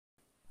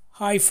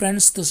Hi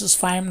friends, this is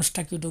 5 Minutes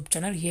Tech YouTube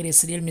channel. Here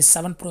is Realme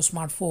 7 Pro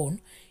smartphone.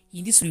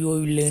 In this video,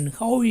 you will learn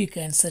how you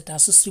can set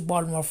accessory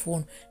bar on your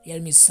phone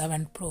Realme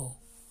 7 Pro.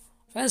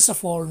 First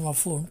of all, on your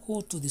phone,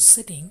 go to the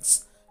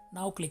settings.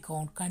 Now click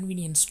on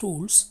Convenience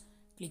Tools.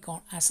 Click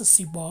on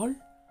Accessory Ball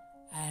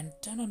and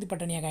turn on the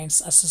button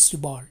against Accessory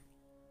Ball.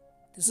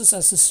 This is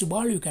Accessory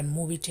Ball. You can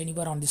move it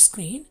anywhere on the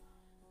screen.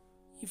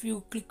 If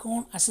you click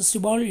on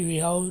Accessory Ball,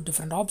 you will have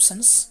different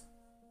options.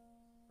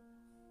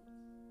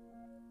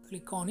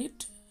 Click on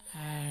it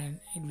and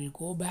it will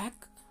go back.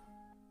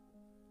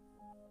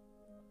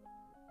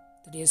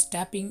 That is,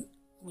 tapping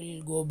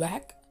will go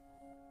back.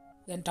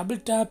 Then double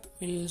tap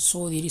will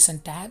show the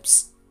recent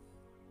tabs.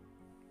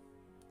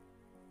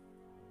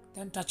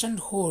 Then touch and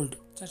hold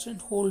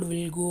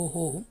will go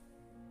home.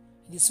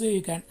 This way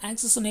you can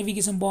access the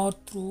navigation bar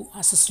through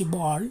accessory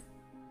bar.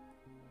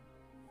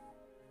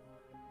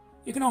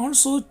 You can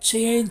also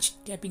change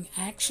tapping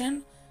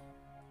action.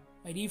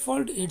 By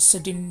default it's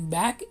set in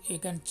back. You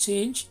can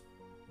change.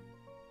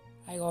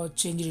 I got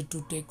changed it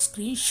to take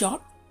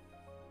screenshot.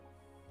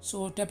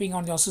 So tapping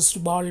on the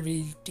accessory bar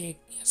will take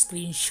a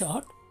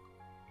screenshot.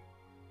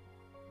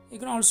 You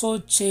can also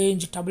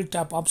change double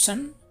tap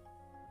option.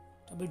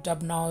 Double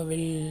tap now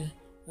will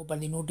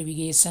open the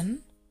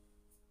notification.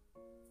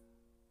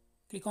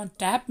 Click on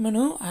tap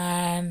menu,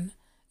 and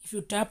if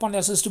you tap on the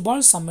accessory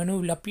bar, some menu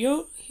will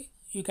appear.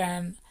 You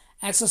can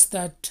access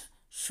that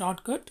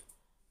shortcut,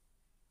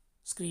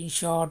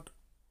 screenshot,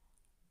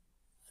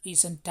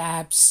 recent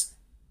tabs,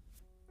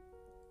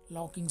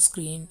 locking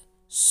screen.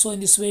 So in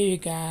this way you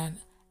can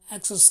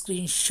access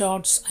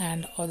screenshots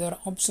and other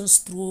options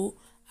through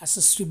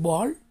accessory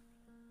bar.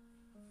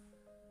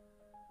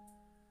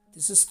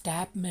 This is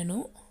tap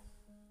menu.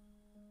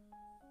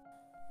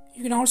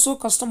 You can also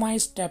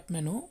customize tap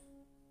menu.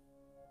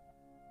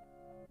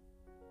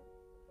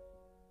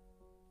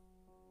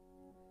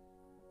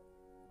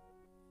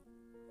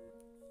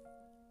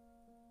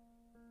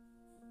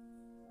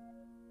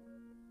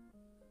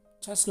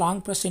 Just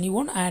long press any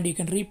one and you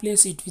can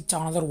replace it with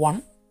another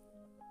one.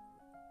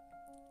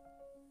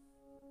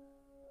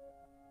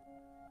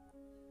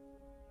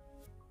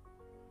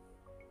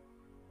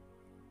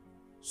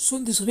 So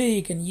in this way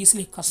you can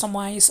easily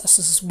customize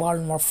accessory bar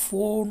on your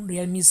phone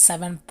Realme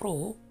 7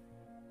 Pro.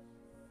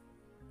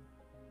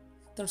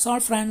 That's all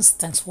friends.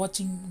 Thanks for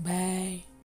watching. Bye.